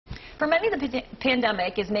For many, the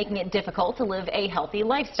pandemic is making it difficult to live a healthy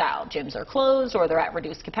lifestyle. Gyms are closed or they're at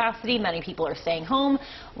reduced capacity. Many people are staying home,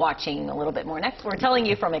 watching a little bit more Netflix. We're telling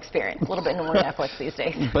you from experience, a little bit more Netflix these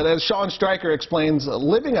days. But as Sean Stryker explains,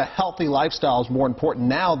 living a healthy lifestyle is more important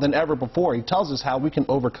now than ever before. He tells us how we can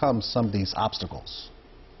overcome some of these obstacles.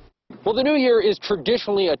 Well, the new year is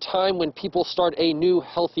traditionally a time when people start a new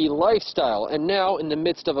healthy lifestyle. And now, in the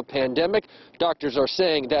midst of a pandemic, doctors are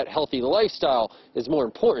saying that healthy lifestyle is more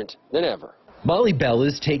important than ever. Molly Bell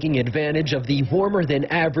is taking advantage of the warmer than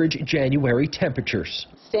average January temperatures.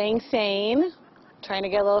 Staying sane, trying to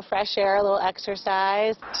get a little fresh air, a little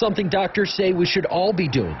exercise. Something doctors say we should all be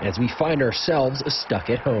doing as we find ourselves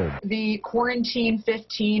stuck at home. The quarantine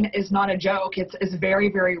 15 is not a joke. It's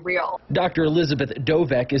very, very real. Dr. Elizabeth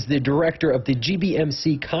Dovek is the director of the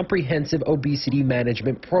GBMC Comprehensive Obesity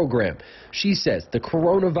Management Program. She says the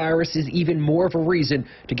coronavirus is even more of a reason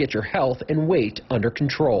to get your health and weight under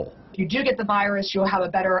control. If you do get the virus, you'll have a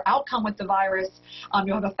better outcome with the virus.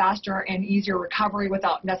 You'll have a faster and easier recovery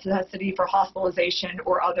without necessity for hospitalization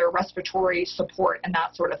or other respiratory support and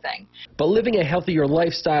that sort of thing. But living a healthier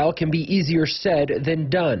lifestyle can be easier said than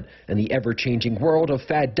done, and the ever-changing world of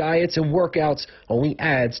fad diets and workouts only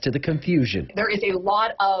adds to the confusion. There is a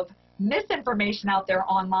lot of misinformation out there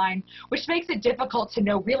online, which makes it difficult to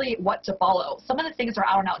know really what to follow. Some of the things are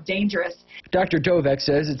out and out dangerous. Dr. Dovek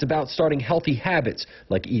says it's about starting healthy habits,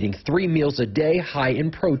 like eating 3 meals a day high in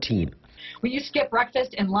protein. When you skip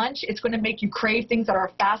breakfast and lunch, it's going to make you crave things that are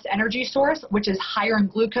a fast energy source, which is higher in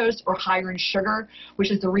glucose or higher in sugar, which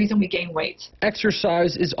is the reason we gain weight.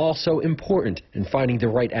 Exercise is also important, and finding the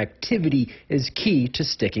right activity is key to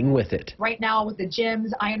sticking with it. Right now with the gyms,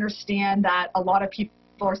 I understand that a lot of people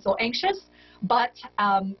are still anxious, but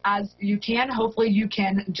as you can, hopefully you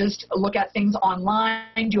can just look at things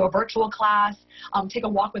online, do a virtual class, take a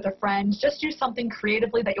walk with a friend, just do something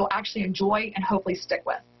creatively that you'll actually enjoy and hopefully stick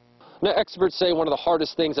with. Now, experts say one of the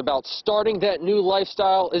hardest things about starting that new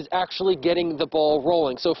lifestyle is actually getting the ball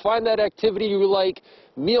rolling. So find that activity you like,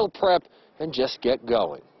 meal prep, and just get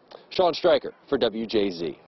going. Sean Stryker for WJZ.